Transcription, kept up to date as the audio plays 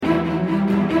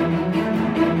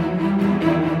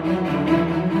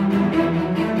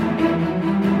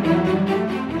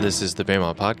This is the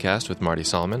Bama Podcast with Marty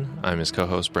Solomon. I'm his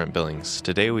co-host, Brent Billings.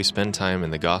 Today we spend time in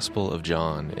the Gospel of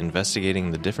John, investigating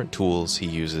the different tools he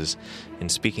uses in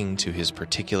speaking to his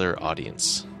particular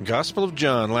audience. Gospel of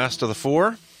John, last of the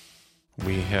four.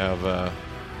 We have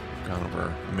gone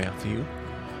over Matthew.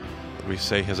 What did we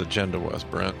say his agenda was,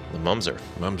 Brent? The Mumser.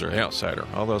 The outsider.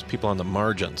 All those people on the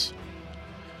margins.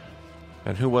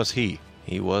 And who was he?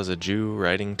 He was a Jew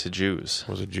writing to Jews.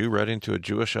 Was a Jew writing to a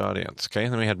Jewish audience. Okay,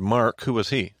 and then we had Mark. Who was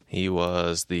he? He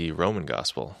was the Roman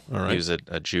Gospel. All right. He was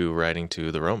a Jew writing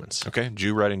to the Romans. Okay,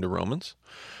 Jew writing to Romans.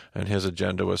 And his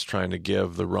agenda was trying to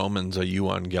give the Romans a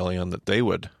euangelion that they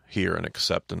would hear and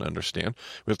accept and understand.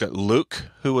 We've got Luke.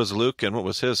 Who was Luke, and what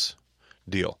was his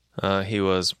deal? He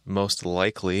was most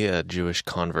likely a Jewish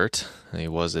convert. He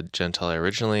was a Gentile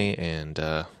originally and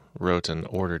wrote an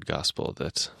ordered gospel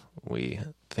that we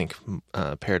think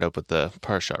paired up with the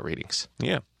Parsha readings.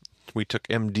 Yeah. We took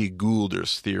M.D.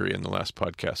 Goulder's theory in the last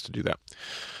podcast to do that.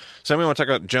 So we want to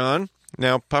talk about John.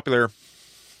 Now, popular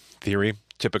theory,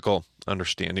 typical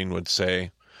understanding would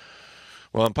say,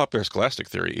 well, in popular scholastic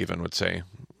theory even would say,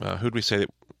 who'd we say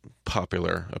that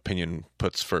popular opinion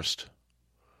puts first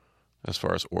as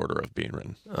far as order of being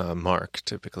written? Mark,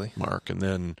 typically. Mark. And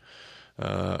then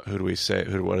who do we say,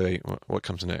 what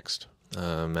comes next?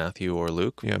 Matthew or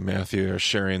Luke. Yeah, Matthew are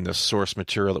sharing the source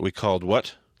material that we called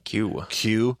what?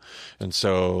 Q. And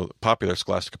so popular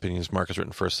scholastic opinion is Mark is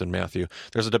written first, then Matthew.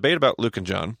 There's a debate about Luke and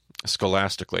John,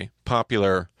 scholastically.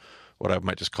 Popular, what I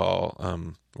might just call,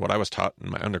 what I was taught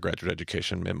in my undergraduate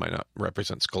education, it might not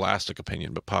represent scholastic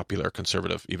opinion, but popular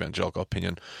conservative evangelical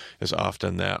opinion is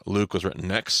often that Luke was written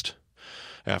next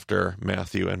after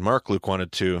Matthew and Mark. Luke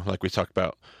wanted to, like we talked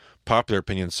about, popular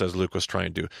opinion says Luke was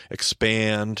trying to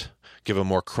expand, give a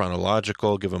more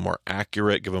chronological, give a more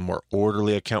accurate, give a more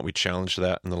orderly account. We challenged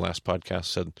that in the last podcast,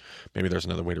 said maybe there's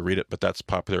another way to read it, but that's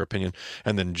popular opinion.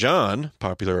 And then John,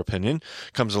 popular opinion,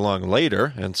 comes along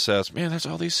later and says, man, there's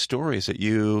all these stories that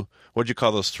what'd you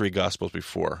call those three Gospels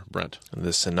before, Brent?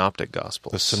 The Synoptic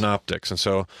Gospels. The Synoptics. And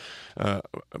so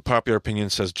popular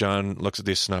opinion says John looks at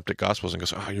these Synoptic Gospels and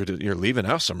goes, oh, you're leaving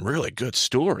out some really good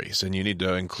stories, and you need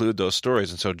to include those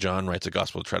stories. And so John writes a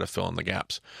Gospel to try to fill in the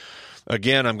gaps.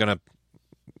 Again, I'm going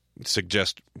to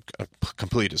suggest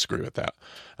completely disagree with that.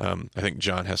 I think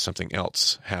John has something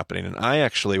else happening, and I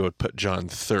actually would put John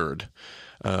third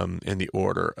in the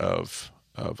order of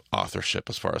authorship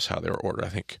as far as how they were ordered. I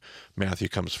think Matthew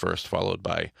comes first, followed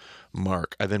by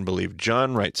Mark. I then believe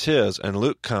John writes his, and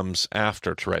Luke comes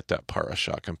after to write that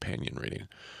Parashah companion reading.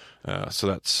 So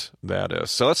that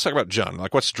is. So let's talk about John.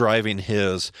 Like, what's driving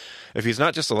his? If he's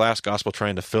not just the last gospel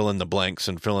trying to fill in the blanks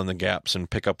and fill in the gaps and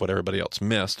pick up what everybody else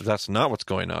missed, if that's not what's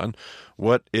going on,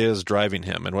 what is driving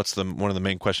him? And what's one of the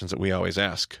main questions that we always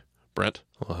ask, Brent?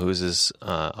 Well, who's his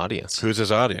audience? Who's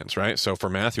his audience, right? So for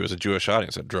Matthew, it was a Jewish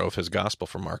audience that drove his gospel.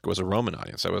 For Mark, it was a Roman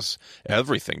audience. That was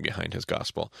everything behind his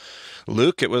gospel.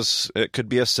 Luke, it could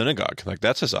be a synagogue. Like,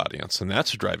 that's his audience, and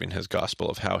that's driving his gospel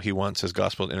of how he wants his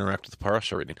gospel to interact with the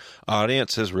Parashah reading.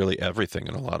 Audience is really everything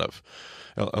in a lot of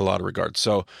regards.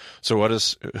 So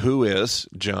who is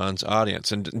John's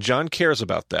audience? And John cares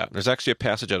about that. There's actually a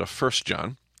passage out of 1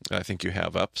 John I think you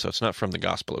have up. So it's not from the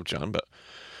Gospel of John, but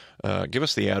give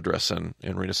us the address and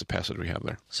read us the passage we have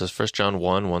there. It says 1 John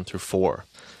 1 through 4.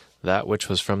 That which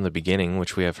was from the beginning,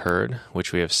 which we have heard,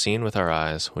 which we have seen with our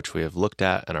eyes, which we have looked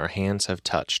at, and our hands have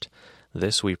touched,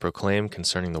 this we proclaim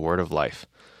concerning the word of life.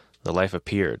 The life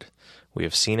appeared. We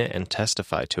have seen it and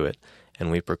testify to it,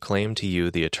 and we proclaim to you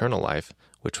the eternal life,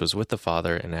 which was with the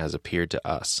Father and has appeared to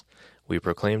us. We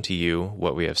proclaim to you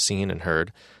what we have seen and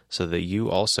heard, so that you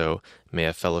also may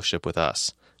have fellowship with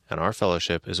us. And our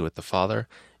fellowship is with the Father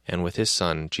and with his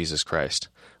Son, Jesus Christ.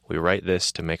 We write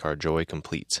this to make our joy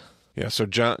complete. Yeah, so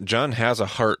John has a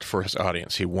heart for his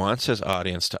audience. He wants his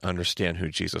audience to understand who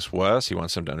Jesus was. He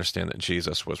wants them to understand that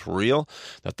Jesus was real,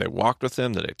 that they walked with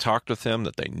him, that they talked with him,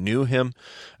 that they knew him.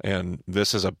 And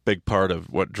this is a big part of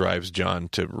what drives John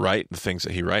to write the things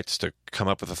that he writes, to come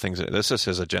up with the things this is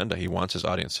his agenda. He wants his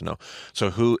audience to know.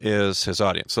 So who is his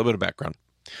audience? A little bit of background.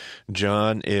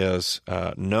 John is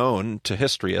known to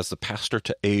history as the pastor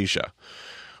to Asia.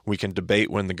 We can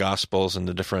debate when the Gospels and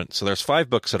the different... So there's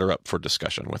 5 books that are up for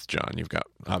discussion with John. You've got,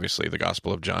 obviously, the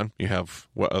Gospel of John. You have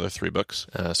what other 3 books?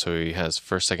 So he has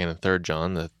 1st, 2nd, and 3rd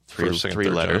John, the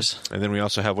three letters. John. And then we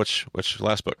also have which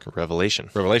last book? Revelation.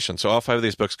 So all 5 of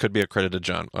these books could be accredited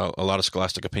to John. A lot of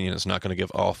scholastic opinion is not going to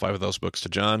give all 5 of those books to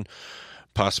John.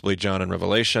 Possibly John and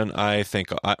Revelation. I think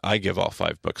I give all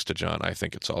 5 books to John. I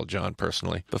think it's all John,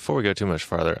 personally. Before we go too much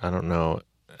farther, I don't know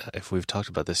if we've talked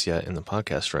about this yet in the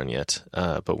podcast run yet,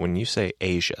 but when you say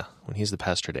Asia, when he's the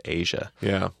pastor to Asia,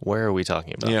 where are we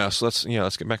talking about? Yeah, so let's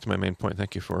get back to my main point.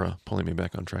 Thank you for pulling me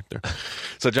back on track there.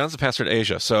 So John's the pastor to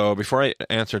Asia. So before I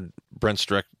answered Brent's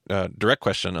direct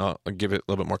question, I'll give it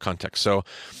a little bit more context. So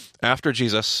after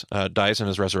Jesus dies and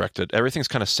is resurrected, everything's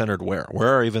kind of centered where? Where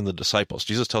are even the disciples?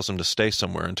 Jesus tells them to stay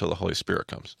somewhere until the Holy Spirit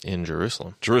comes. In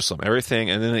Jerusalem. Jerusalem, everything.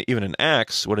 And then even in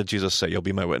Acts, what did Jesus say? You'll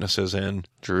be my witnesses in?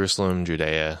 Jerusalem,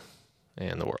 Judea,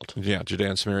 and the world. Yeah, Judea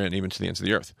and Samaria, and even to the ends of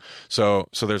the earth. So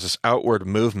there's this outward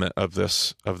movement of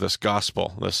this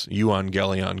gospel, this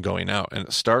euangelion going out, and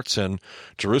it starts in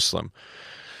Jerusalem.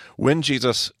 When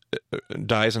Jesus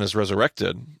dies and is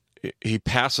resurrected, he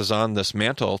passes on this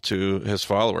mantle to his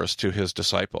followers, to his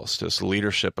disciples, to this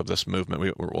leadership of this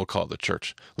movement. We'll call it the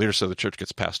church. Leadership of the church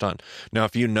gets passed on. Now,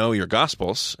 if you know your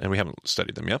Gospels, and we haven't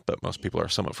studied them yet, but most people are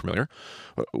somewhat familiar,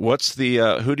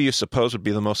 who do you suppose would be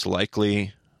the most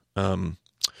likely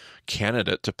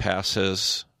candidate to pass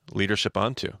his leadership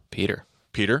on to?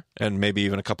 Peter, and maybe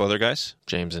even a couple other guys?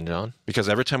 James and John. Because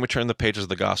every time we turn the pages of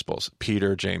the Gospels,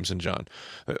 Peter, James, and John,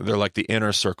 they're like the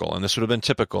inner circle. And this would have been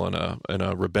typical in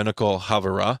a rabbinical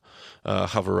havara.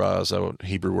 Havara is a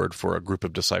Hebrew word for a group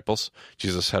of disciples.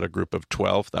 Jesus had a group of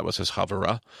 12. That was his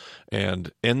havara.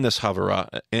 And in this havara,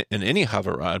 in any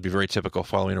havara, it'd be very typical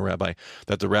following a rabbi,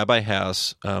 that the rabbi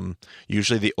has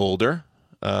usually the older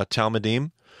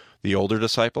Talmidim. The older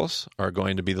disciples are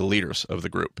going to be the leaders of the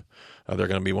group. They're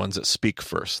going to be ones that speak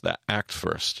first, that act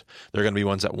first. They're going to be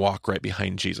ones that walk right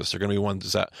behind Jesus. They're going to be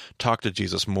ones that talk to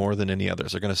Jesus more than any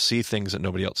others. They're going to see things that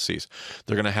nobody else sees.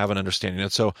 They're going to have an understanding.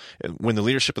 And so when the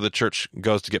leadership of the church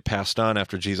goes to get passed on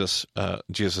after Jesus'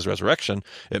 resurrection,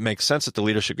 it makes sense that the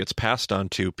leadership gets passed on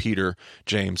to Peter,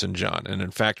 James, and John. And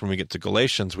in fact, when we get to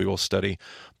Galatians, we will study,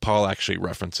 Paul actually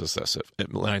references this.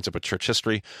 It lines up with church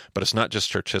history, but it's not just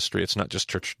church history. It's not just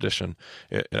church tradition.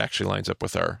 It actually lines up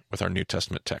with our New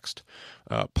Testament text.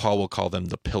 Paul will call them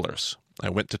the pillars. I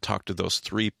went to talk to those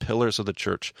three pillars of the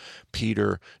church,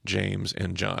 Peter, James,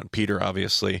 and John. Peter,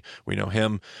 obviously, we know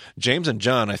him. James and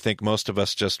John, I think most of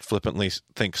us just flippantly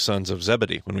think sons of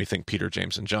Zebedee when we think Peter,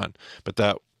 James, and John. But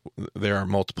there are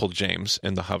multiple James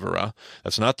in the Havara.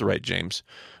 That's not the right James.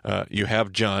 You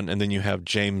have John, and then you have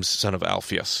James, son of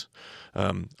Alphaeus.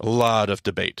 A lot of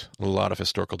debate, a lot of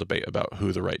historical debate about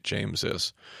who the right James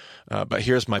is. But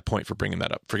here's my point for bringing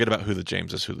that up. Forget about who the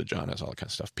James is, who the John is, all that kind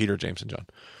of stuff. Peter, James, and John.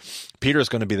 Peter is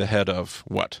going to be the head of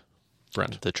what,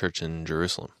 Brent? The church in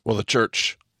Jerusalem. Well, the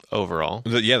church overall.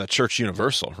 The church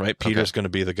universal, right? Peter's going to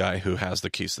be the guy who has the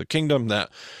keys to the kingdom. That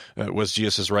was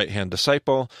Jesus' right-hand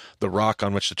disciple, the rock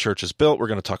on which the church is built. We're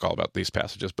going to talk all about these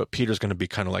passages, but Peter's going to be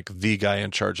kind of like the guy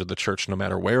in charge of the church no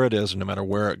matter where it is and no matter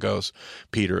where it goes.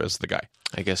 Peter is the guy.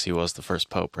 I guess he was the first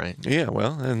pope, right? Yeah,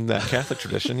 well, in that Catholic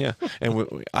tradition, yeah. And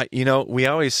we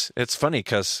always, it's funny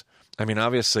because, I mean,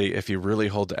 obviously, if you really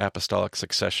hold the apostolic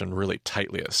succession really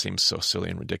tightly, it seems so silly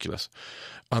and ridiculous.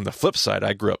 On the flip side,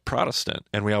 I grew up Protestant,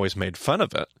 and we always made fun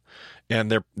of it.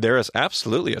 And there is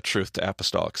absolutely a truth to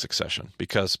apostolic succession,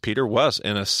 because Peter was,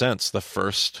 in a sense, the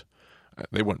first.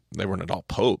 They weren't at all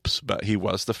popes, but he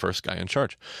was the first guy in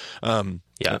charge.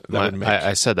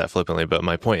 I said that flippantly, but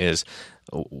my point is,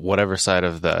 whatever side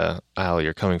of the aisle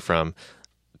you're coming from,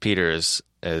 Peter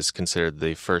is considered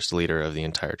the first leader of the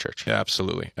entire church. Yeah,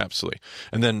 absolutely.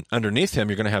 And then underneath him,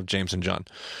 you're going to have James and John.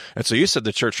 And so you said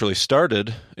the church really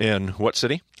started in what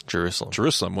city?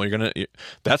 Jerusalem. Well,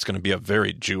 that's going to be a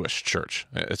very Jewish church.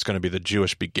 It's going to be the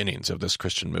Jewish beginnings of this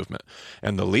Christian movement.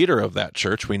 And the leader of that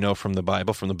church, we know from the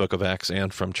Bible, from the book of Acts,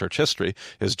 and from church history,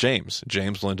 is James.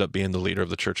 James will end up being the leader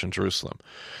of the church in Jerusalem.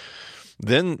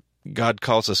 Then God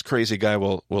calls this crazy guy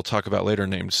we'll talk about later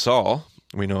named Saul.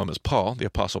 We know him as Paul, the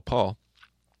Apostle Paul.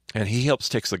 And he helps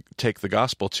take the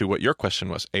gospel to what your question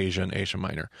was, Asia and Asia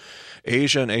Minor.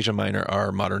 Asia and Asia Minor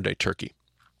are modern-day Turkey.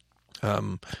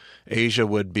 Asia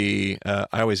would be,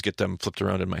 I always get them flipped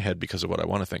around in my head because of what I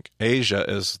want to think. Asia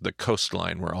is the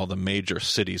coastline where all the major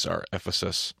cities are.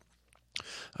 Ephesus,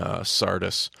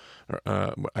 Sardis,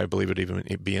 I believe it even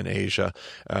be in Asia.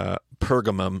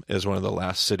 Pergamum is one of the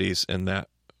last cities in that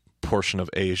portion of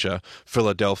Asia.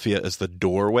 Philadelphia is the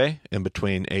doorway in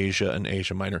between Asia and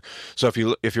Asia Minor. So if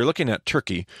you're looking at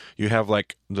Turkey, you have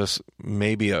like this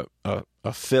maybe a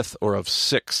fifth or a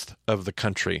sixth of the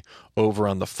country over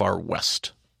on the far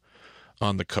west,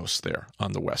 on the coast there,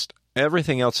 on the west.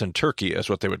 Everything else in Turkey is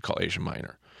what they would call Asia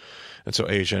Minor. And so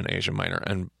Asia and Asia Minor.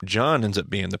 And John ends up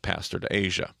being the pastor to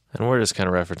Asia. And we're just kind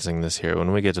of referencing this here.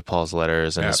 When we get to Paul's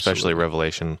letters, and especially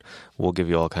Revelation, we'll give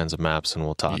you all kinds of maps, and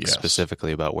we'll talk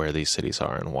specifically about where these cities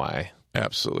are and why.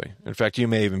 Absolutely. In fact, you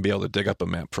may even be able to dig up a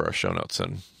map for our show notes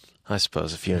and I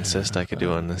suppose if you insist, I could do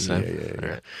one this time. Yeah. All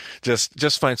right.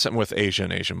 Just find something with Asia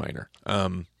and Asia Minor.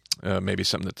 Maybe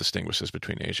something that distinguishes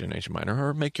between Asia and Asia Minor,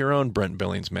 or make your own Brent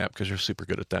Billings map because you're super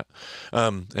good at that.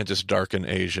 And just darken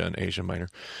Asia and Asia Minor.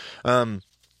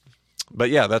 But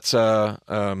yeah, that's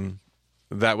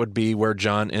that would be where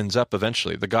John ends up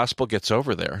eventually. The gospel gets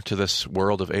over there to this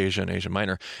world of Asia and Asia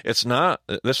Minor. It's not.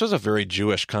 This was a very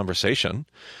Jewish conversation.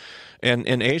 And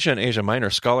in Asia and Asia Minor,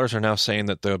 scholars are now saying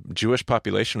that the Jewish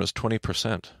population was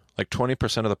 20%. Like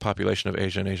 20% of the population of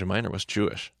Asia and Asia Minor was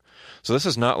Jewish. So this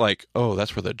is not like, oh,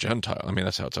 that's where the Gentile. I mean,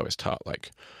 that's how it's always taught.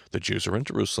 Like the Jews are in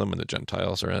Jerusalem and the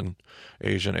Gentiles are in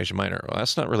Asia and Asia Minor. Well,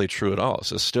 that's not really true at all.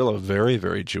 This is still a very,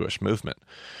 very Jewish movement.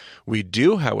 We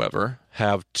do, however,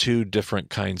 have two different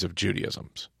kinds of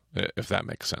Judaisms, if that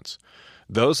makes sense.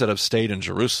 Those that have stayed in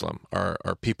Jerusalem are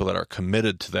people that are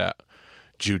committed to that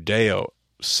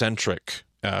Judeo-centric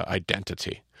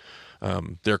identity.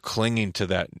 They're clinging to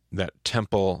that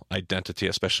temple identity,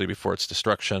 especially before its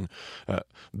destruction.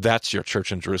 That's your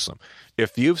church in Jerusalem.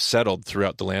 If you've settled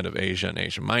throughout the land of Asia and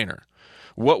Asia Minor,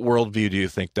 what worldview do you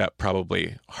think that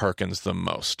probably harkens the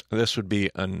most? This would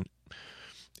be an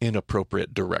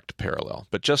inappropriate direct parallel,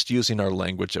 but just using our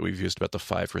language that we've used about the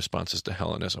 5 responses to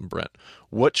Hellenism, Brent,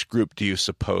 which group do you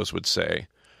suppose would say,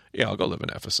 yeah, I'll go live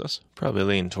in Ephesus? Probably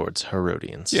lean towards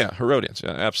Herodians. Yeah, Herodians. Yeah,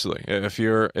 absolutely. If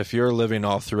you're living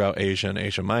all throughout Asia and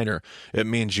Asia Minor, it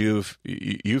means you've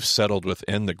settled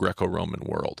within the Greco-Roman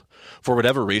world for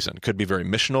whatever reason. Could be very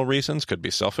missional reasons, could be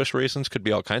selfish reasons, could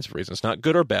be all kinds of reasons. Not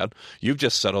good or bad. You've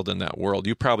just settled in that world.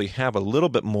 You probably have a little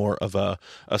bit more of a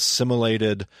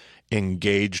assimilated,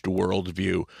 engaged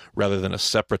worldview rather than a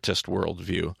separatist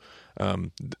worldview.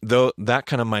 Though that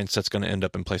kind of mindset's going to end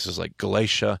up in places like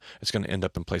Galatia, it's going to end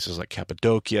up in places like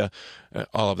Cappadocia,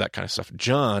 all of that kind of stuff.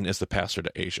 John is the pastor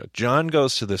to Asia. John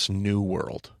goes to this new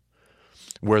world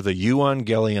where the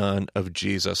euangelion of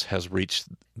Jesus has reached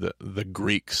the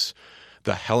Greeks,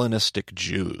 the Hellenistic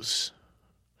Jews,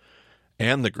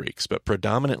 and the Greeks, but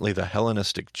predominantly the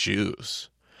Hellenistic Jews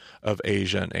of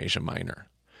Asia and Asia Minor.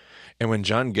 And when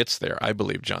John gets there, I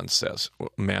believe John says,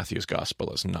 what Matthew's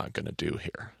gospel is not going to do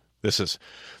here. This is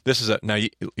now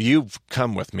you've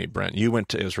come with me, Brent. You went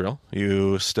to Israel.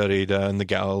 You studied in the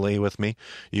Galilee with me.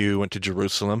 You went to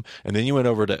Jerusalem, and then you went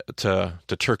over to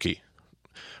Turkey.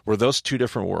 Were those two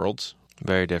different worlds?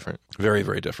 Very different. Very,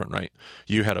 very different, right?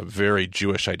 You had a very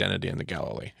Jewish identity in the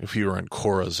Galilee. If you were in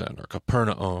Chorazin or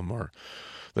Capernaum or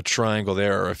the Triangle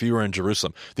there, or if you were in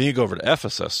Jerusalem, then you go over to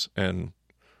Ephesus, and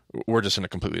we're just in a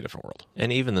completely different world.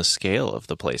 And even the scale of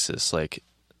the places, like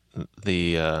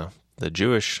the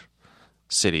Jewish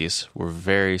cities were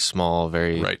very small,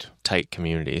 very tight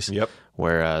communities. Yep.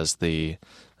 Whereas the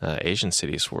Asian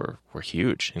cities were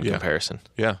huge in comparison.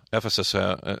 Yeah. Ephesus,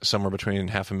 somewhere between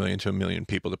 500,000 to 1 million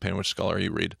people, depending on which scholar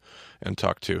you read and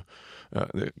talk to.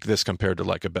 This compared to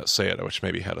like a Bethsaida, which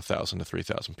maybe had 1,000 to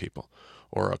 3,000 people,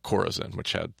 or a Chorazin,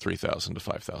 which had 3,000 to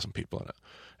 5,000 people in it.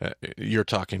 You're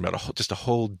talking about just a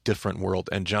whole different world.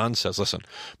 And John says, listen,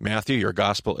 Matthew, your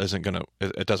gospel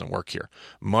it doesn't work here.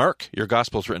 Mark, your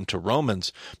gospel is written to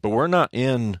Romans, but we're not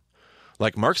in,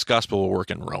 like Mark's gospel will work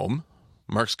in Rome.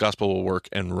 Mark's gospel will work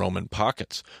in Roman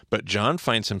pockets. But John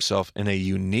finds himself in a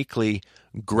uniquely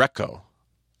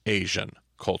Greco-Asian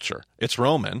culture. It's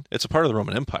Roman. It's a part of the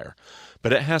Roman Empire.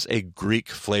 But it has a Greek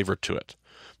flavor to it.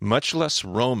 Much less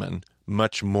Roman,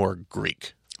 much more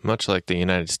Greek. Much like the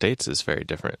United States is very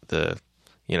different.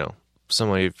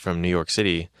 Somebody from New York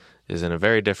City is in a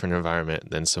very different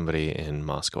environment than somebody in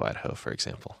Moscow, Idaho, for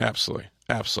example. Absolutely.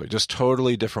 Absolutely. Just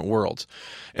totally different worlds.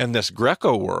 And this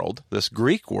Greco world, this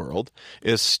Greek world,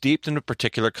 is steeped in a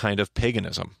particular kind of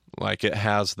paganism. Like it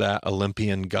has that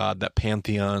Olympian god, that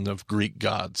pantheon of Greek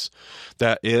gods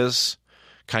that is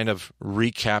kind of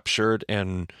recaptured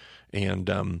and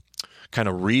kind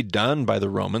of redone by the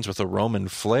Romans with a Roman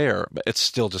flair, but it's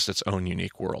still just its own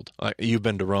unique world. You've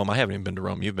been to Rome. I haven't even been to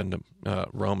Rome. You've been to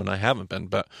Rome, and I haven't been.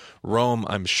 But Rome,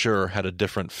 I'm sure, had a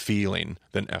different feeling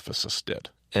than Ephesus did.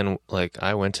 And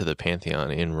I went to the Pantheon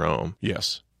in Rome.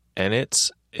 Yes. And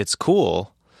it's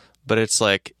cool, but it's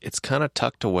kind of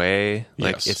tucked away.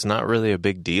 Yes. It's not really a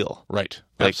big deal. Right.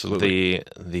 Absolutely.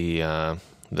 The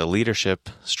leadership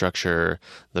structure,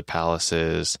 the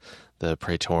palaces, the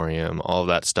Praetorium, all of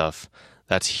that stuff,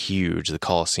 that's huge. The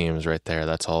Colosseum's right there.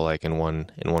 That's all in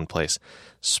one place,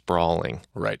 sprawling.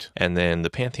 Right. And then the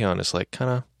Pantheon is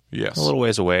kind of a little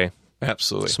ways away.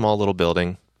 Absolutely. Small little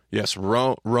building. Yes,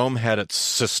 Rome had its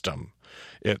system,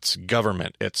 its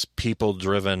government, its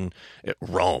people-driven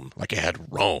Rome. It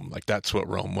had Rome. That's what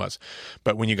Rome was.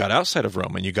 But when you got outside of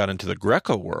Rome and you got into the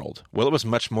Greco world, well, it was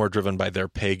much more driven by their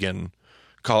pagan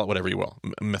call it whatever you will,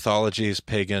 mythologies,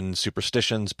 pagan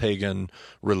superstitions, pagan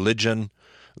religion.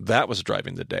 That was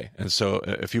driving the day. And so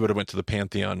if you would have went to the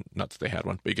Pantheon, not that they had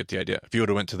one, but you get the idea. If you would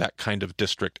have went to that kind of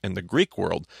district in the Greek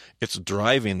world, it's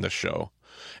driving the show.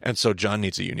 And so John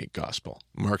needs a unique gospel.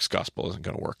 Mark's gospel isn't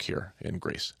going to work here in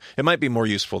Greece. It might be more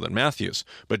useful than Matthew's,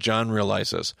 but John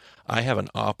realizes, I have an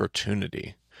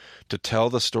opportunity to tell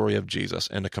the story of Jesus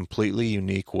in a completely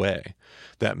unique way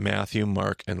that Matthew,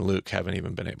 Mark, and Luke haven't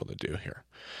even been able to do here.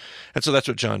 And so that's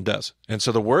what John does. And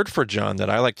so the word for John that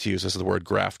I like to use is the word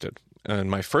grafted. In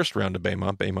my first round of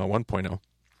Bema 1.0,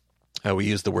 we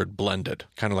used the word blended,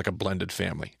 kind of like a blended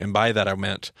family. And by that I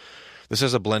meant this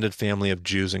is a blended family of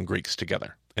Jews and Greeks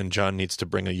together. And John needs to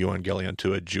bring a euangelion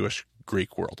to a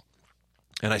Jewish-Greek world.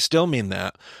 And I still mean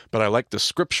that, but I like the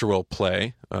scriptural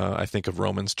play. I think of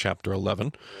Romans chapter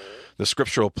 11, the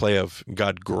scriptural play of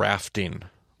God grafting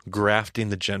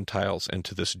the Gentiles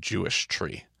into this Jewish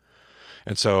tree.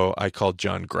 And so I called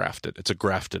John Grafted. It's a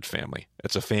grafted family.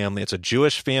 It's a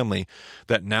Jewish family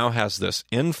that now has this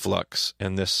influx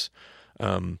and this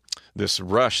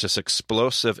rush, this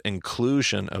explosive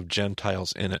inclusion of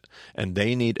Gentiles in it. And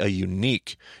they need a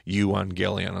unique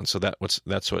euangelion. And so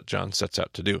that's what John sets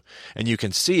out to do. And you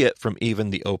can see it from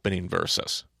even the opening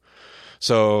verses.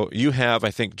 So you have, I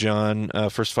think, John,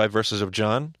 first 5 verses of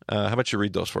John. How about you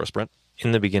read those for us, Brent?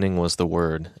 In the beginning was the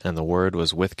Word, and the Word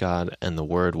was with God, and the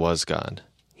Word was God.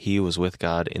 He was with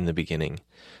God in the beginning.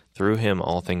 Through him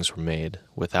all things were made.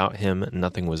 Without him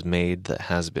nothing was made that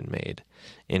has been made.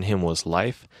 In him was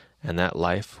life, and that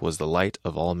life was the light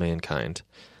of all mankind.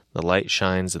 The light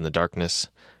shines in the darkness,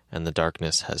 and the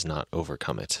darkness has not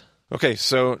overcome it. Okay,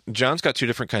 so John's got 2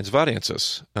 different kinds of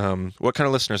audiences. What kind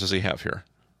of listeners does he have here,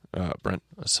 Brent?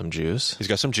 Some Jews. He's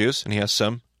got some Jews, and he has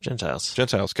some Gentiles.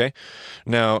 Gentiles, okay.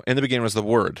 Now, in the beginning was the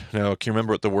Word. Now, can you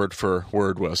remember what the word for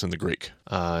word was in the Greek?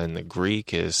 In the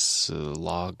Greek is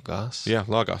logos. Yeah,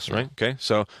 logos, right? Okay,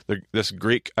 so this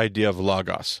Greek idea of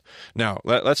logos. Now,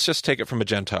 let's just take it from a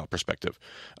Gentile perspective.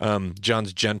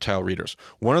 John's Gentile readers.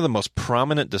 One of the most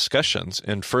prominent discussions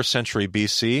in 1st century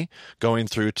BC, going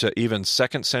through to even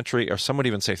 2nd century, or some would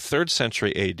even say 3rd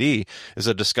century AD, is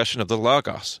a discussion of the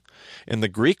logos. In the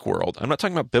Greek world, I'm not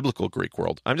talking about biblical Greek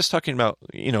world. I'm just talking about,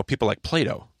 people like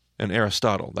Plato and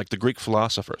Aristotle, like the Greek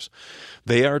philosophers.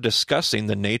 They are discussing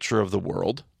the nature of the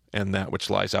world and that which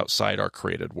lies outside our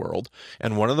created world.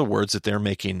 And one of the words that they're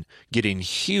getting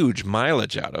huge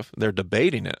mileage out of, they're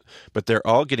debating it, but they're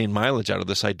all getting mileage out of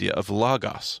this idea of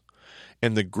logos.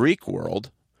 In the Greek world,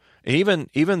 even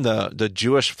the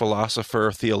Jewish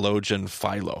philosopher, theologian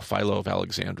Philo of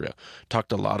Alexandria,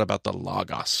 talked a lot about the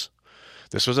logos.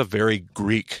 This was a very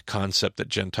Greek concept that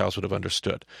Gentiles would have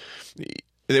understood.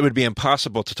 It would be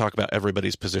impossible to talk about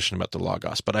everybody's position about the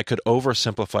logos, but I could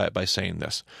oversimplify it by saying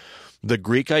this. The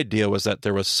Greek idea was that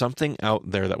there was something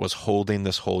out there that was holding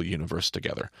this whole universe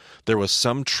together. There was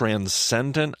some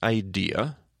transcendent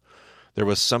idea. There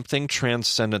was something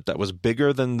transcendent that was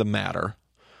bigger than the matter.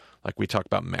 Like we talk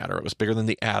about matter. It was bigger than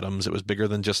the atoms. It was bigger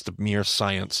than just the mere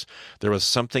science. There was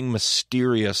something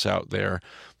mysterious out there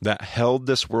that held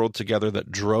this world together,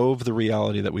 that drove the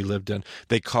reality that we lived in.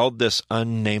 They called this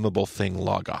unnameable thing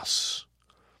logos,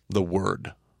 the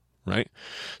word, right?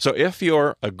 So if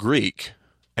you're a Greek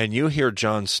and you hear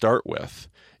John start with,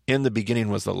 in the beginning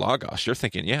was the logos, you're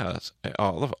thinking, yeah, that's,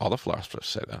 all the philosophers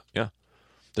say that. Yeah.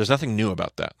 There's nothing new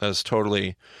about that. That is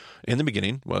totally, in the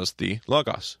beginning was the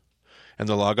logos. And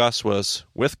the logos was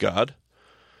with God,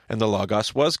 and the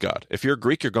logos was God. If you're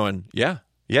Greek, you're going, yeah,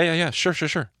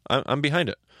 sure. I'm behind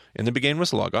it. In the beginning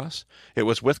was logos. It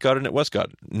was with God, and it was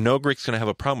God. No Greek's going to have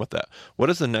a problem with that. What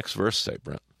does the next verse say,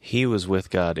 Brent? He was with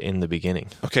God in the beginning.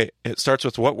 Okay, it starts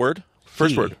with what word?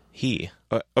 First word. He.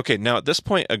 Okay, now at this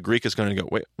point, a Greek is going to go,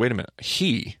 wait a minute.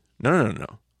 He. No.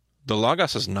 The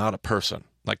logos is not a person.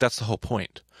 Like, that's the whole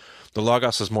point. The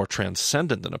logos is more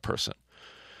transcendent than a person.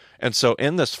 And so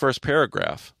in this first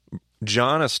paragraph,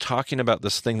 John is talking about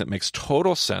this thing that makes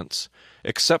total sense,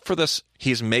 except for this,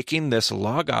 he's making this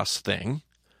logos thing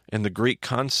in the Greek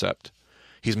concept,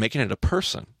 he's making it a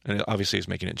person, and obviously he's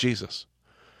making it Jesus.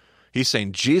 He's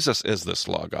saying Jesus is this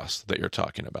logos that you're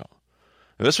talking about.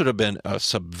 And this would have been a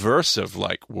subversive,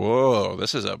 like, whoa,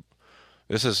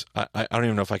 I don't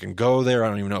even know if I can go there, I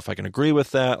don't even know if I can agree with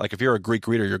that. Like, if you're a Greek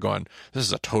reader, you're going,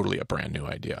 this is totally a brand new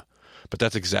idea. But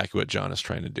that's exactly what John is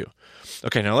trying to do.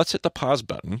 Okay, now let's hit the pause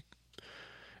button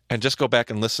and just go back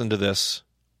and listen to this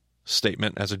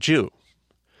statement as a Jew.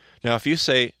 Now, if you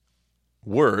say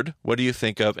word, what do you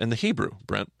think of in the Hebrew,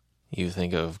 Brent? You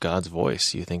think of God's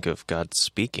voice. You think of God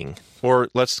speaking. Or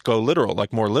let's go literal,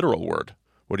 like more literal word.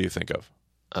 What do you think of?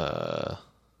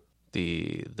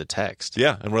 The text.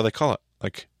 Yeah, and what do they call it?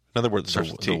 Like, in other words,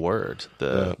 The word,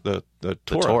 the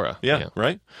Torah. Torah. Yeah,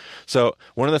 right? So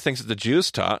one of the things that the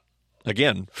Jews taught,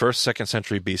 again, 1st, 2nd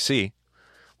century BC,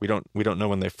 we don't know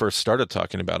when they first started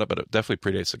talking about it, but it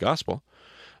definitely predates the gospel,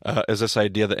 is this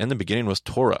idea that in the beginning was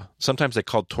Torah. Sometimes they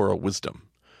called Torah wisdom.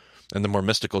 And the more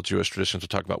mystical Jewish traditions would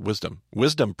talk about wisdom.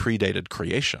 Wisdom predated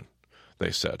creation,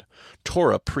 they said.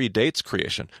 Torah predates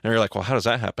creation. And you're like, well, how does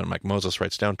that happen? I'm like, Moses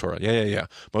writes down Torah. Yeah.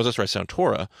 Moses writes down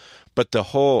Torah, but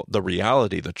the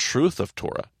reality, the truth of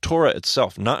Torah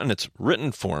itself, not in its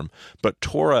written form, but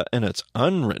Torah in its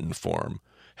unwritten form,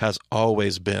 has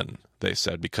always been, they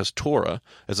said, because Torah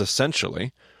is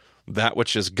essentially that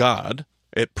which is God.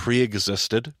 It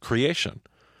pre-existed creation.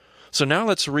 So now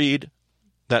let's read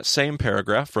that same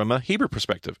paragraph from a Hebrew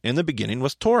perspective. In the beginning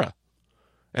was Torah.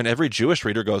 And every Jewish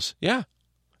reader goes, yeah,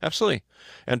 absolutely.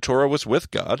 And Torah was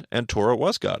with God, and Torah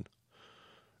was God.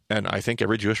 And I think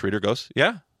every Jewish reader goes,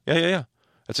 yeah.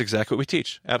 That's exactly what we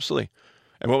teach. Absolutely.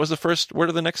 And what was the first word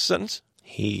of the next sentence?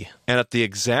 He. And at the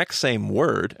exact same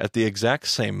word, at the exact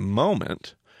same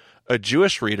moment, a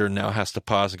Jewish reader now has to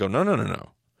pause and go,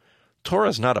 no. Torah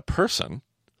is not a person.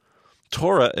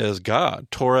 Torah is God.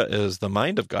 Torah is the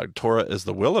mind of God. Torah is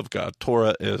the will of God.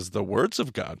 Torah is the words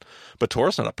of God. But Torah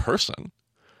is not a person.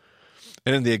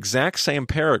 And in the exact same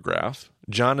paragraph,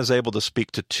 John is able to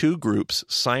speak to two groups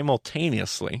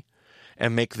simultaneously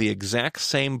and make the exact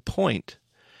same point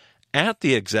at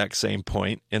the exact same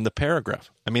point in the paragraph.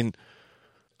 I mean,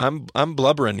 I'm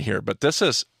blubbering here, but this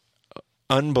is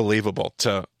unbelievable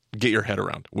to get your head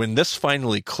around. When this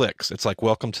finally clicks, it's like,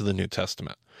 welcome to the New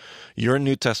Testament. Your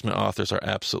New Testament authors are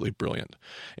absolutely brilliant.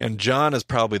 And John is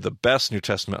probably the best New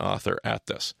Testament author at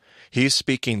this. He's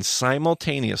speaking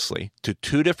simultaneously to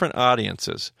two different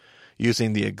audiences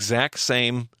using the exact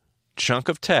same chunk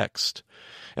of text.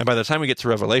 And by the time we get to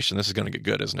Revelation, this is going to get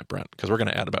good, isn't it, Brent? Because we're going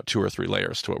to add about 2 or 3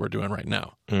 layers to what we're doing right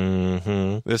now.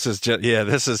 Mm-hmm. This is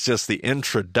just the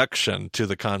introduction to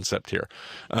the concept here.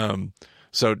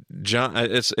 So John,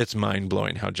 it's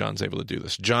mind-blowing how John's able to do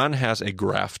this. John has a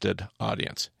grafted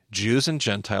audience, Jews and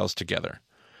Gentiles together.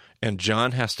 And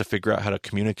John has to figure out how to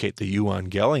communicate the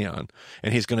euangelion,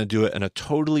 and he's going to do it in a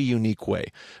totally unique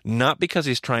way. Not because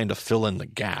he's trying to fill in the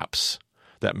gaps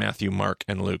that Matthew, Mark,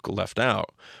 and Luke left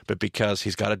out, but because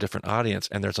he's got a different audience,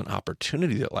 and there's an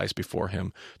opportunity that lies before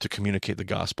him to communicate the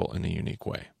gospel in a unique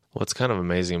way. What's kind of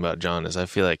amazing about John is I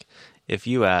feel like if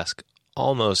you ask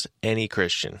almost any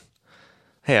Christian,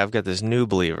 hey, I've got this new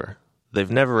believer. They've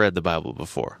never read the Bible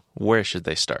before. Where should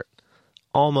they start?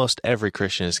 Almost every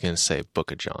Christian is going to say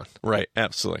Book of John. Right,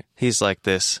 absolutely. He's like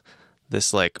this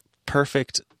like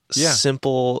perfect, Yeah.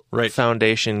 simple Right.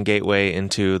 foundation gateway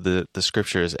into the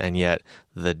scriptures, and yet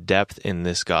the depth in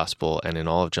this gospel and in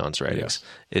all of John's writings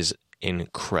is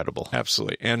incredible.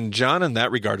 Absolutely. And John in that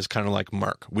regard is kind of like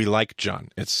Mark. We like John.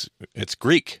 It's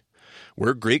Greek.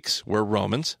 We're Greeks, we're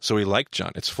Romans, so we like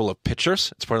John. It's full of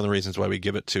pictures. It's part of the reasons why we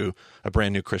give it to a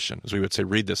brand new Christian. As we would say,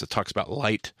 read this. It talks about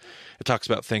light. It talks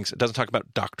about things. It doesn't talk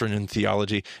about doctrine and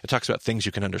theology. It talks about things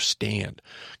you can understand.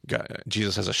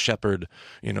 Jesus as a shepherd,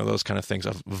 those kind of things,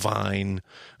 a vine,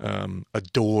 a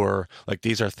door. Like,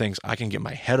 these are things I can get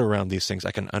my head around. These things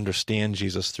I can understand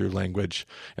Jesus through language.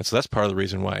 And so that's part of the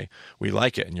reason why we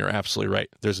like it. And you're absolutely right.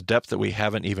 There's a depth that we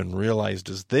haven't even realized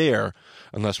is there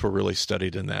unless we're really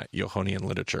studied in that Johannine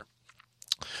literature.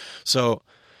 So,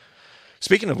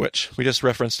 speaking of which, we just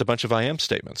referenced a bunch of I am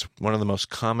statements. One of the most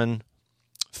common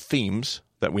themes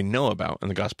that we know about in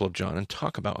the Gospel of John and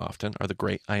talk about often are the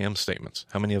great I am statements.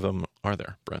 How many of them are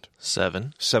there, Brent?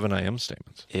 7. 7 I am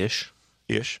statements. Ish.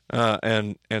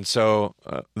 And so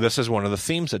this is one of the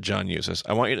themes that John uses.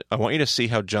 I want you to see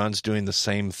how John's doing the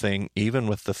same thing even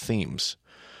with the themes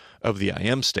of the I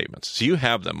am statements. So you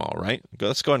have them all, right?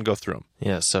 Let's go ahead and go through them.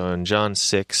 Yeah, so in John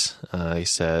 6, he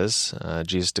says,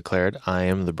 Jesus declared, I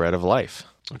am the bread of life.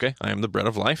 Okay, I am the bread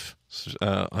of life.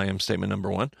 I am statement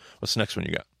number 1. What's the next one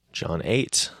you got? John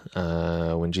 8,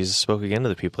 when Jesus spoke again to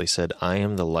the people, he said, I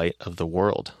am the light of the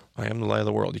world. I am the light of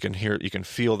the world. You can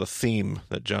feel the theme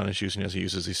that John is using as he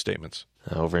uses these statements.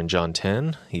 Over in John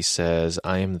 10, he says,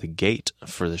 I am the gate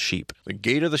for the sheep. The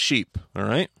gate of the sheep, all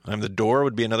right? I'm the door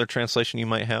would be another translation you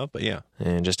might have, but yeah.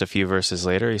 And just a few verses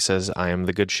later, he says, I am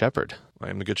the good shepherd. I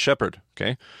am the good shepherd,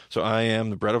 okay? So I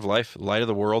am the bread of life, light of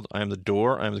the world. I am the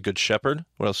door. I am the good shepherd.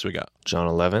 What else do we got? John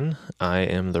 11, I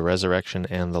am the resurrection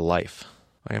and the life.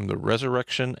 I am the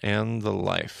resurrection and the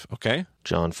life, okay?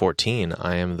 John 14,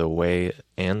 I am the way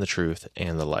and the truth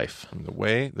and the life. I'm the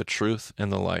way, the truth,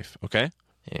 and the life, okay?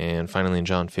 And finally in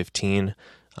John 15,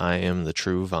 I am the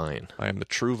true vine. I am the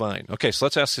true vine. Okay, so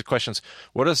let's ask the questions.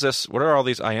 What are all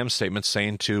these I am statements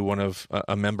saying to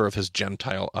a member of his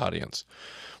Gentile audience?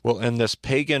 Well, in this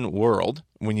pagan world,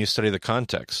 when you study the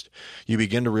context, you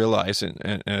begin to realize,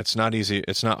 and it's not easy,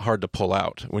 it's not hard to pull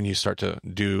out when you start to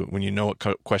when you know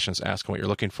what questions to ask and what you're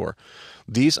looking for.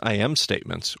 These I am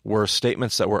statements were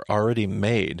statements that were already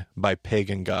made by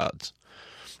pagan gods.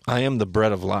 I am the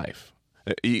bread of life.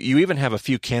 You even have a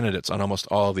few candidates on almost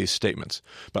all of these statements.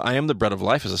 But I am the bread of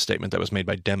life is a statement that was made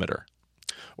by Demeter,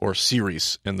 or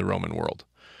Ceres in the Roman world.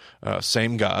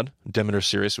 Same god. Demeter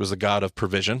Ceres was the god of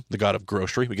provision, the god of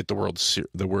grocery. We get the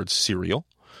word cereal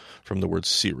from the word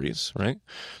Ceres, right?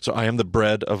 So I am the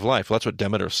bread of life. Well, that's what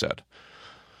Demeter said.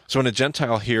 So when a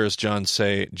Gentile hears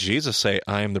Jesus say,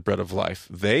 I am the bread of life,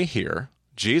 they hear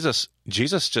Jesus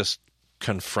just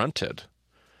confronted.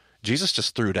 Jesus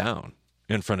just threw down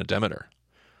in front of Demeter.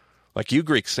 Like you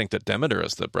Greeks think that Demeter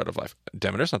is the bread of life.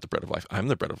 Demeter's not the bread of life. I'm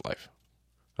the bread of life.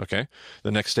 Okay?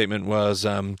 The next statement was,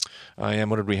 I am,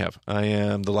 what did we have? I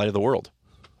am the light of the world.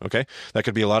 Okay? That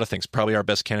could be a lot of things. Probably our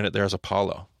best candidate there is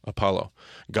Apollo,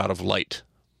 god of light,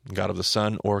 god of the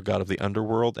sun, or god of the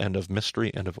underworld and of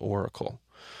mystery and of oracle.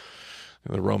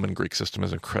 The Roman Greek system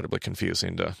is incredibly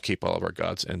confusing to keep all of our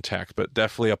gods intact, but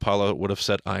definitely Apollo would have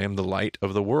said, I am the light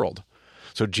of the world.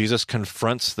 So Jesus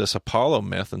confronts this Apollo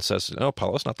myth and says, no,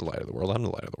 Apollo's not the light of the world. I'm the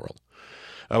light of the world.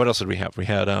 What else did we have? We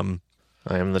had,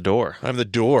 I am the door. I'm the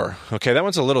door. Okay, that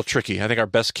one's a little tricky. I think our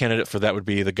best candidate for that would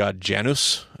be the god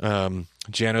Janus.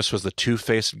 Janus was the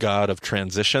two-faced god of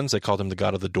transitions. They called him the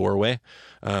god of the doorway.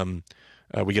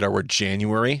 We get our word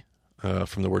January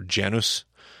from the word Janus.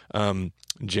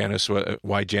 Janus,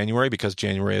 why January? Because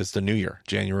January is the new year.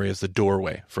 January is the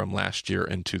doorway from last year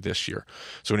into this year.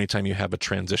 So anytime you have a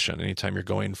transition, anytime you're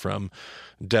going from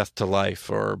death to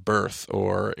life or birth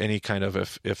or any kind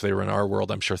of, if they were in our world,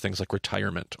 I'm sure things like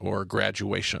retirement or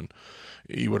graduation,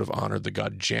 you would have honored the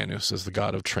god Janus as the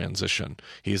god of transition.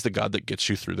 He's the god that gets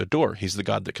you through the door. He's the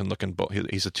god that can look in both.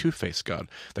 He's a two-faced god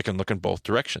that can look in both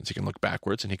directions. He can look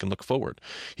backwards and he can look forward.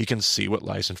 He can see what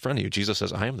lies in front of you. Jesus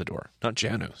says, I am the door, not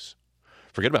Janus.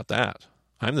 Forget about that.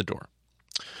 I'm the door.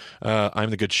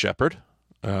 I'm the good shepherd.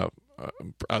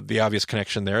 The obvious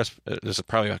connection there is there's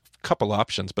probably a couple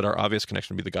options, but our obvious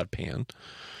connection would be the god Pan.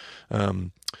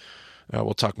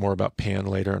 We'll talk more about Pan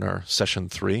later in our session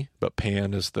 3, but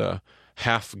Pan is the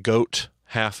half goat,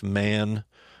 half man,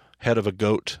 head of a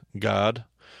goat god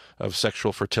of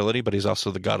sexual fertility, but he's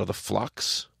also the god of the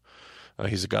flocks.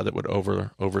 He's a god that would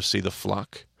oversee the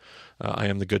flock. I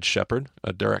am the good shepherd,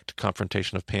 a direct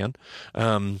confrontation of Pan.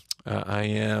 I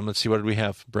am, let's see, what did we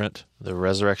have, Brent? The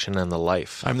resurrection and the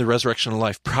life. I'm the resurrection and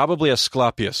life. Probably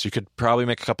Asclepius. You could probably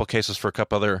make a couple cases for a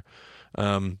couple other,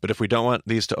 but if we don't want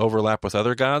these to overlap with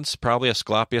other gods, probably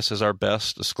Asclepius is our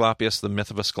best. Asclepius, the myth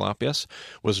of Asclepius,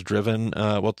 was driven,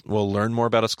 we'll learn more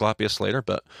about Asclepius later,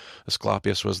 but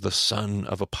Asclepius was the son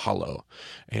of Apollo,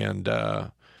 and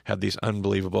had these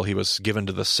unbelievable, he was given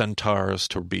to the centaurs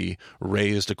to be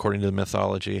raised according to the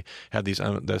mythology, had these,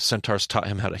 the centaurs taught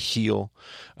him how to heal.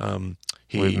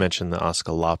 We've mentioned the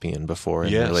Asclepian before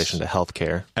in relation to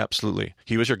healthcare. Absolutely.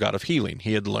 He was your god of healing.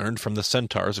 He had learned from the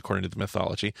centaurs, according to the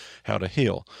mythology, how to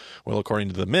heal. Well, according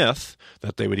to the myth,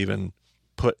 that they would even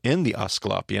put in the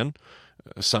Asclepian,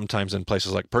 sometimes in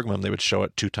places like Pergamum, they would show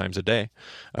it 2 times a day,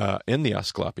 in the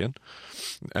Asclepian,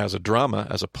 as a drama,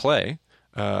 as a play.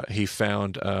 He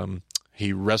found,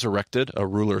 he resurrected a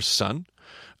ruler's son.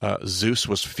 Zeus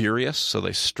was furious, so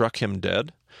they struck him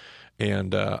dead,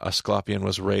 and Asclepian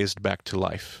was raised back to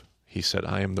life. He said,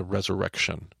 I am the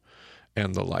resurrection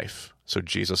and the life. So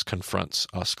Jesus confronts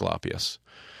Asclepius.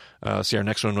 See, our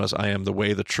next one was, I am the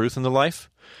way, the truth, and the life.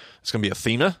 It's going to be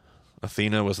Athena.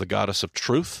 Athena was the goddess of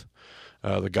truth,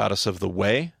 the goddess of the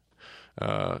way.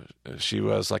 She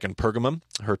was like in Pergamum.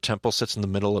 Her temple sits in the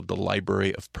middle of the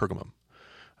library of Pergamum.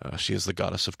 She is the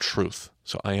goddess of truth.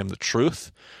 So I am the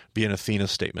truth, be an Athena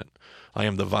statement. I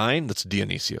am the vine, that's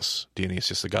Dionysius.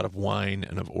 Dionysius, the god of wine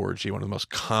and of orgy, one of the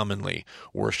most commonly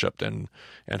worshipped and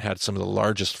had some of the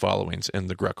largest followings in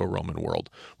the Greco-Roman world,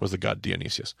 was the god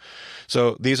Dionysius.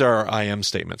 So these are our I am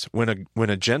statements. When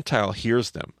a Gentile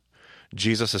hears them,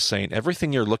 Jesus is saying,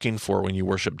 everything you're looking for when you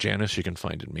worship Janus, you can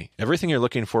find in me. Everything you're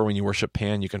looking for when you worship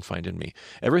Pan, you can find in me.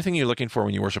 Everything you're looking for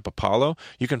when you worship Apollo,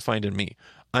 you can find in me.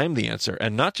 I'm the answer.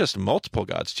 And not just multiple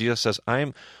gods. Jesus says,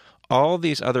 all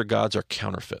these other gods are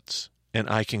counterfeits, and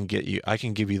I can give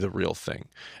you the real thing.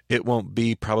 It won't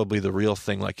be probably the real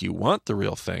thing like you want the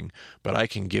real thing, but I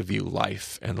can give you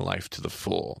life and life to the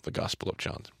full, the Gospel of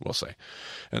John, we'll say.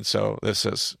 And so this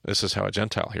is how a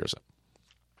Gentile hears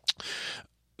it.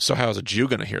 So how is a Jew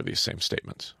going to hear these same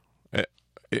statements?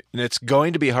 It's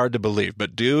going to be hard to believe,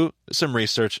 but do some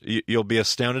research. You'll be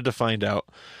astounded to find out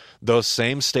those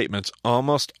same statements,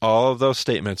 almost all of those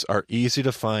statements, are easy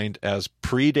to find as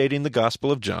predating the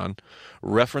Gospel of John,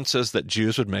 references that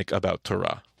Jews would make about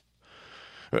Torah.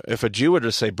 If a Jew were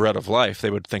to say bread of life,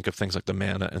 they would think of things like the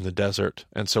manna in the desert.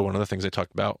 And so one of the things they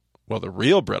talked about, well, the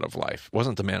real bread of life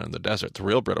wasn't the manna in the desert. The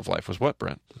real bread of life was what,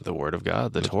 Brent? The Word of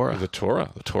God, the Torah. The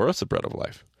Torah. The Torah is the bread of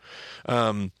life.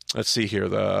 Let's see here.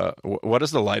 What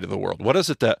is the light of the world? What is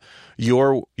it that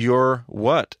your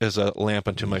what is a lamp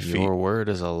unto my feet? Your word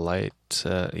is a light,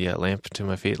 lamp to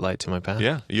my feet, light to my path.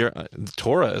 Yeah,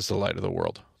 Torah is the light of the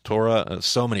world. Torah,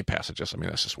 so many passages. I mean,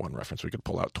 that's just one reference. We could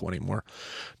pull out 20 more.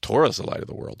 Torah is the light of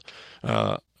the world.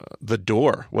 The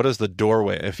door. What is the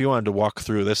doorway? If you wanted to walk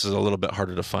through, this is a little bit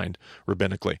harder to find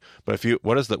rabbinically. But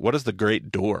what is the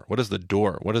great door? What is the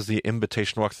door? What is the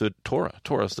invitation to walk through Torah?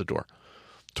 Torah is the door.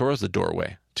 Torah is the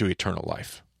doorway to eternal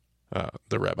life,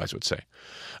 the rabbis would say.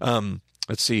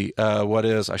 Let's see.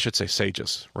 I should say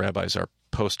sages. Rabbis are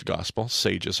post-gospel.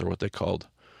 Sages are what they called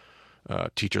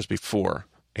teachers before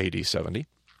AD 70.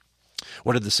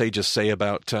 What did the sages say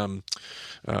about,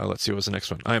 let's see, what was the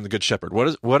next one? I am the good shepherd.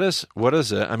 What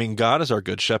is it? I mean, God is our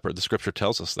good shepherd. The scripture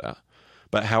tells us that.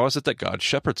 But how is it that God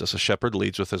shepherds us? A shepherd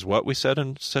leads with his what we said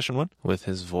in session 1? With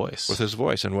his voice. With his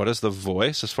voice. And what is the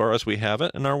voice as far as we have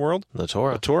it in our world? The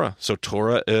Torah. The Torah. So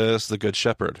Torah is the good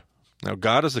shepherd. Now,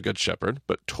 God is the good shepherd,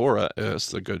 but Torah is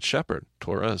the good shepherd.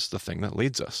 Torah is the thing that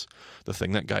leads us, the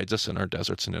thing that guides us in our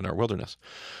deserts and in our wilderness.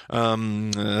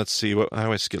 Let's see. I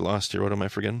always get lost here. What am I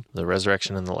forgetting? The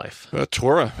resurrection and the life.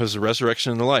 Torah is the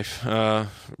resurrection and the life. The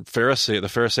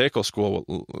Pharisaical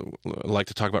school like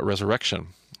to talk about resurrection.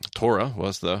 Torah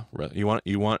was you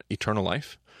want eternal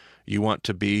life. You want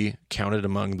to be counted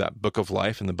among that book of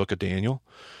life in the book of Daniel,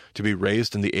 to be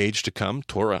raised in the age to come.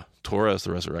 Torah is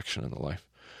the resurrection and the life.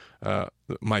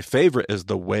 My favorite is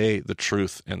the way, the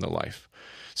truth, and the life.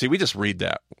 See, we just read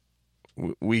that.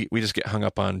 We just get hung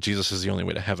up on Jesus is the only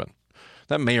way to heaven.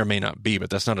 That may or may not be,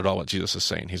 but that's not at all what Jesus is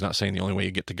saying. He's not saying the only way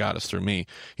you get to God is through me.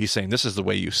 He's saying this is the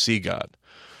way you see God.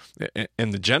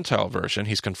 In the Gentile version,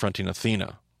 he's confronting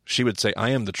Athena. She would say, I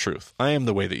am the truth. I am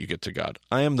the way that you get to God.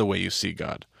 I am the way you see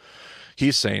God.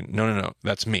 He's saying, no,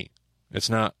 that's me. He's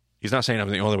not saying I'm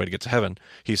the only way to get to heaven.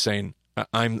 He's saying,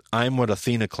 I'm what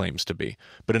Athena claims to be.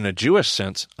 But in a Jewish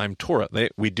sense, I'm Torah.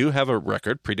 We do have a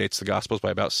record, predates the Gospels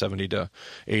by about 70 to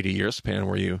 80 years, depending on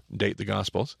where you date the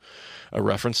Gospels, a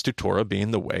reference to Torah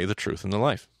being the way, the truth, and the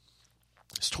life.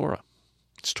 It's Torah.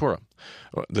 It's Torah.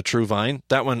 The true vine,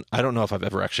 that one, I don't know if I've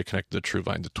ever actually connected the true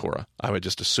vine to Torah. I would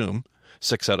just assume,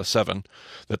 6 out of 7,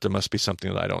 that there must be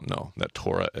something that I don't know, that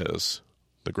Torah is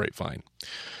the great vine.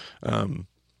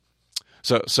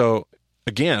 So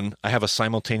again, I have a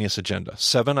simultaneous agenda.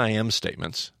 7 I am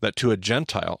statements that to a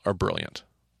Gentile are brilliant,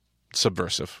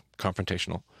 subversive,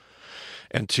 confrontational.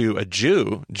 And to a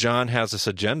Jew, John has this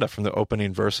agenda from the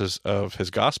opening verses of his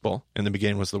gospel. In the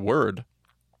beginning was the Word.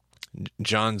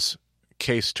 John's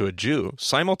case to a Jew,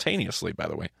 simultaneously, by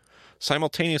the way,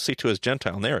 simultaneously to his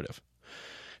Gentile narrative.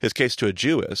 His case to a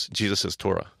Jew is Jesus is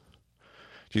Torah.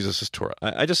 Jesus is Torah.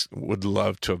 I just would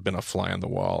love to have been a fly on the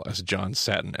wall as John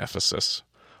sat in Ephesus,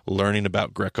 learning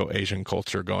about Greco-Asian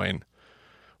culture, going,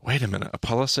 wait a minute,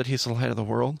 Apollos said he's the light of the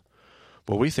world?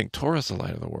 Well, we think Torah's the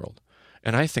light of the world.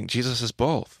 And I think Jesus is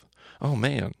both. Oh,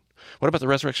 man. What about the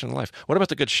resurrection and life? What about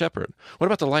the good shepherd? What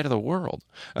about the light of the world?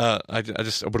 I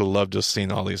just would have loved to have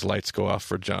seen all these lights go off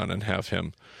for John and have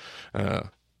him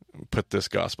put this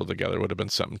gospel together. It would have been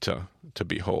something to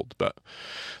behold. But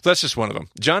that's just one of them.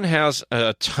 John has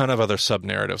a ton of other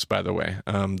sub-narratives, by the way.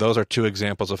 Those are 2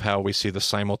 examples of how we see the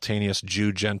simultaneous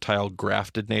Jew-Gentile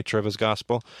grafted nature of his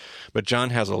gospel. But John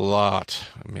has a lot.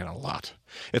 A lot.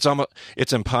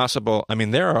 It's impossible.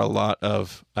 There are a lot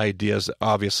of ideas that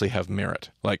obviously have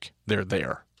merit. Like, they're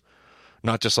there.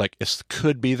 Not just like it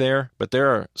could be there, but there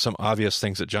are some obvious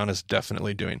things that John is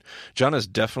definitely doing. John is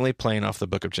definitely playing off the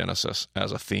book of Genesis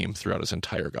as a theme throughout his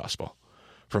entire gospel,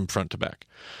 from front to back.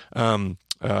 A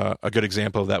good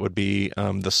example of that would be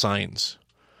the signs.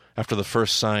 After the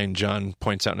first sign, John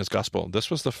points out in his gospel,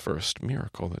 this was the first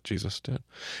miracle that Jesus did.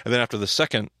 And then after the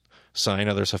second sign,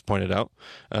 others have pointed out,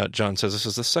 John says this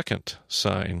is the second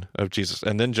sign of Jesus.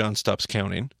 And then John stops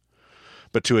counting.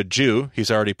 But to a Jew, he's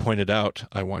already pointed out,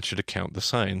 I want you to count the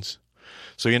signs.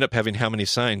 So you end up having how many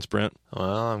signs, Brent?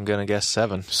 Well, I'm going to guess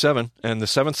 7. 7. And the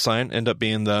 7th sign end up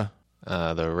being the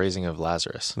raising of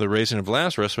Lazarus. The raising of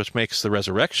Lazarus, which makes the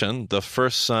resurrection the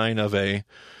first sign of a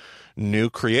new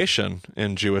creation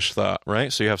in Jewish thought,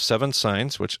 right? So you have 7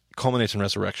 signs, which culminates in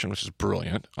resurrection, which is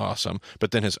brilliant, awesome.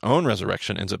 But then his own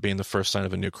resurrection ends up being the first sign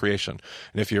of a new creation.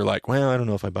 And if you're like, well, I don't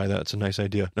know if I buy that. It's a nice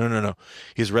idea. No.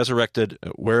 He's resurrected.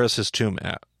 Where is his tomb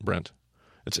at, Brent?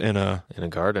 It's in a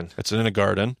garden. It's in a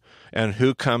garden. And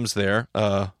who comes there?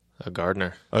 A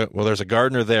gardener. Well, there's a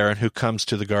gardener there. And who comes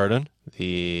to the garden?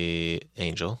 The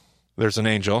angel. There's an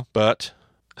angel, but...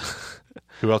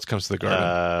 Who else comes to the garden?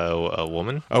 A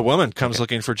woman. A woman comes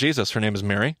looking for Jesus. Her name is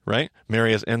Mary, right?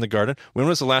 Mary is in the garden. When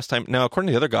was the last time? Now, according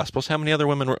to the other Gospels, how many other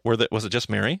women were there? Was it just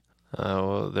Mary?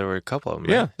 Well, there were a couple of them.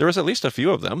 Yeah, there was at least a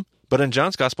few of them. But in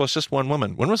John's Gospel, it's just one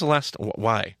woman. When was the last?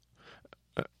 Why?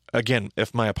 Again,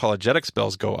 if my apologetics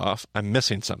bells go off, I'm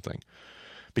missing something.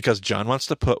 Because John wants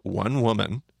to put one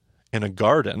woman in a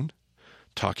garden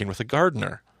talking with a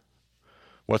gardener.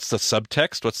 What's the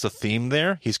subtext? What's the theme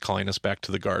there? He's calling us back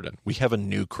to the garden. We have a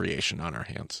new creation on our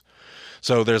hands.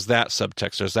 So there's that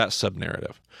subtext. There's that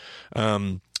sub-narrative.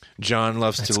 John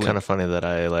loves to... It's kind of funny that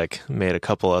I made a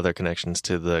couple other connections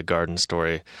to the garden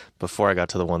story before I got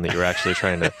to the one that you were actually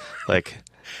trying to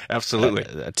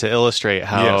Absolutely. To illustrate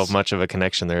how much of a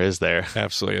connection there is there.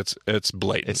 Absolutely. It's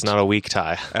blatant. It's not a weak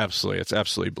tie. Absolutely. It's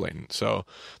absolutely blatant. So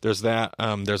there's that.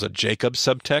 There's a Jacob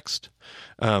subtext.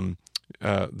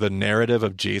 The narrative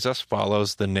of Jesus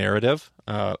follows the narrative,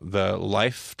 the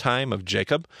lifetime of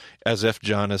Jacob, as if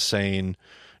John is saying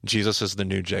Jesus is the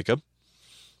new Jacob.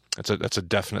 That's a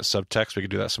definite subtext. We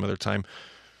could do that some other time.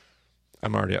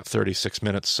 I'm already at 36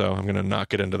 minutes, so I'm going to not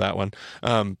get into that one.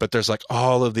 But there's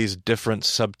all of these different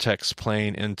subtexts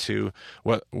playing into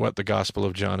what the Gospel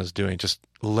of John is doing, just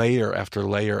layer after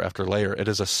layer after layer. It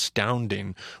is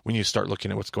astounding when you start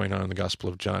looking at what's going on in the Gospel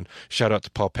of John. Shout out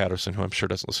to Paul Patterson, who I'm sure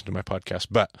doesn't listen to my podcast,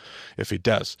 but if he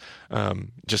does,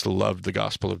 just loved the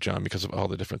Gospel of John because of all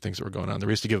the different things that were going on. They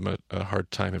used to give him a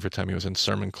hard time every time he was in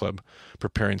sermon club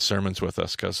preparing sermons with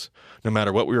us, because no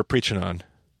matter what we were preaching on,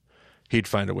 he'd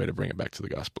find a way to bring it back to the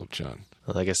Gospel of John.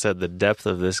 Like I said, the depth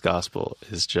of this gospel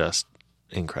is just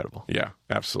incredible. Yeah,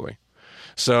 absolutely.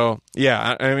 So,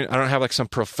 yeah, I mean, I don't have some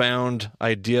profound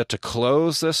idea to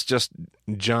close this, just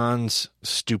John's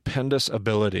stupendous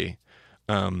ability.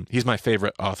 He's my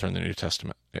favorite author in the New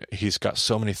Testament. He's got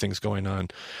so many things going on.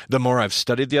 The more I've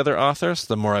studied the other authors,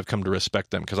 the more I've come to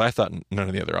respect them, because I thought none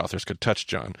of the other authors could touch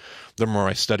John. The more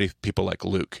I study people like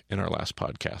Luke in our last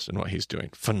podcast and what he's doing,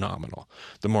 phenomenal.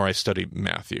 The more I study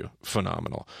Matthew,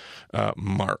 phenomenal.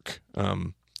 Mark.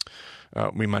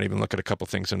 We might even look at a couple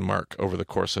things in Mark over the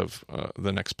course of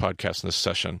the next podcast in this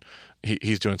session.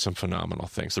 He's doing some phenomenal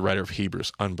things. The writer of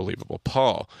Hebrews, unbelievable.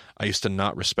 Paul, I used to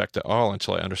not respect at all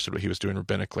until I understood what he was doing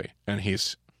rabbinically. And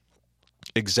he's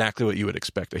exactly what you would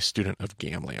expect a student of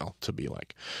Gamaliel to be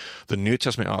like. The New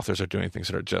Testament authors are doing things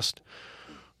that are just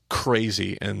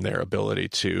crazy in their ability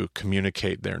to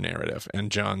communicate their narrative.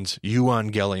 And John's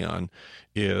euangelion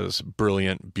is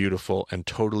brilliant, beautiful, and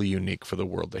totally unique for the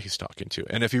world that he's talking to.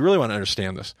 And if you really want to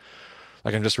understand this,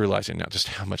 I'm just realizing now just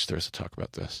how much there is to talk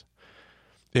about this.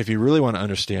 If you really want to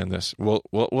understand this,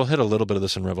 we'll hit a little bit of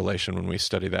this in Revelation when we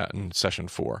study that in session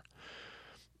 4.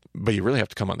 But you really have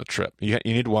to come on the trip. You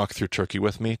need to walk through Turkey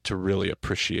with me to really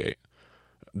appreciate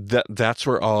that's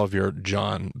where all of your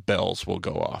John bells will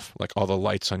go off. All the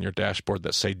lights on your dashboard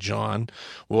that say John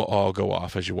will all go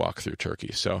off as you walk through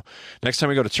Turkey. So next time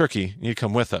we go to Turkey, you need to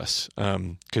come with us,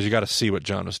 because you got to see what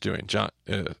John was doing. John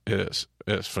is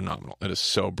phenomenal. It is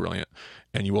so brilliant.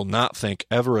 And you will not think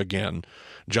ever again,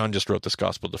 John just wrote this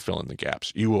gospel to fill in the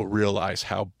gaps. You will realize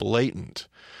how blatant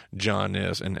John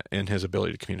is in his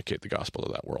ability to communicate the gospel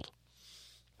to that world.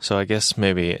 So I guess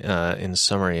maybe in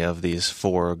summary of these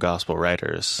 4 gospel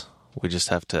writers, we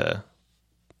have to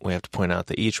point out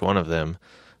that each one of them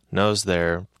knows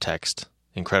their text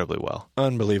incredibly well.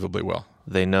 Unbelievably well.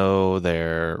 They know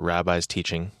their rabbi's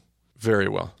teaching. Very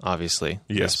well. Obviously.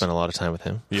 Yes. They spent a lot of time with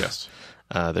him. Yes.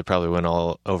 They probably went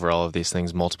over all of these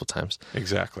things multiple times.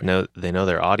 Exactly. They know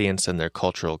their audience and their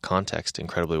cultural context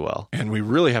incredibly well. And we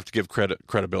really have to give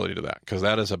credibility to that, because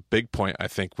that is a big point I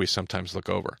think we sometimes look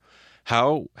over.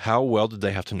 How well did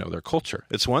they have to know their culture?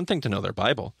 It's one thing to know their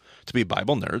Bible, to be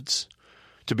Bible nerds,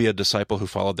 to be a disciple who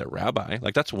followed their rabbi.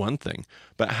 That's one thing.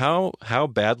 But how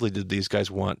badly did these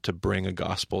guys want to bring a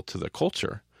gospel to the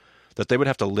culture, that they would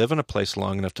have to live in a place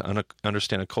long enough to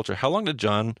understand a culture? How long did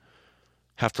John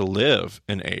have to live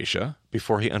in Asia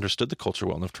before he understood the culture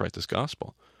well enough to write this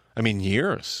gospel?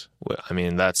 Years.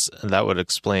 That would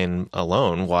explain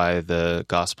alone why the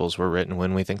Gospels were written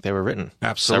when we think they were written.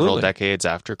 Absolutely. Several decades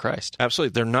after Christ.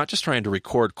 Absolutely. They're not just trying to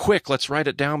record, quick, let's write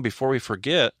it down before we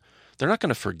forget. They're not going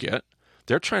to forget.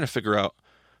 They're trying to figure out,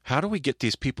 how do we get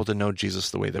these people to know Jesus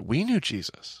the way that we knew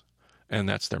Jesus? And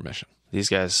that's their mission. These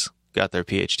guys got their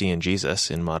PhD in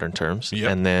Jesus in modern terms.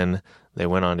 Yep. And then they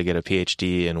went on to get a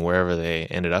PhD in wherever they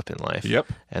ended up in life. Yep.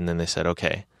 And then they said,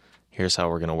 okay, here's how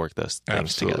we're going to work those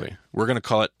things together. We're going to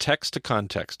call it text to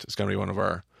context. It's going to be one of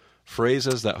our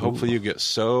phrases that hopefully you get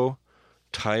so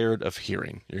tired of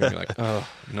hearing. You're going to be like, oh,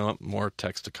 no, more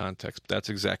text to context. That's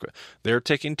exactly. They're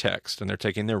taking text and they're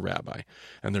taking their rabbi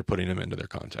and they're putting them into their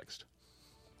context.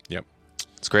 Yep.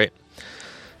 It's great.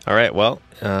 All right. Well,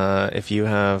 if you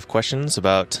have questions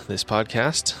about this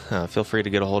podcast, feel free to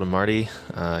get a hold of Marty.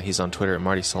 He's on Twitter at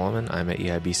Marty Solomon. I'm at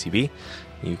EIBCB.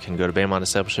 You can go to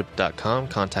BeamontDiscipleship.com,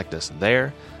 contact us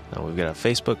there. We've got a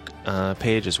Facebook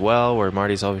page as well where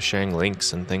Marty's always sharing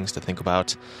links and things to think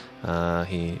about.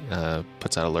 He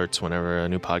puts out alerts whenever a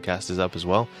new podcast is up as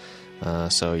well.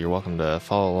 So you're welcome to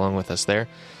follow along with us there.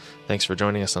 Thanks for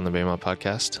joining us on the Baymont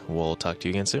Podcast. We'll talk to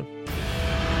you again soon.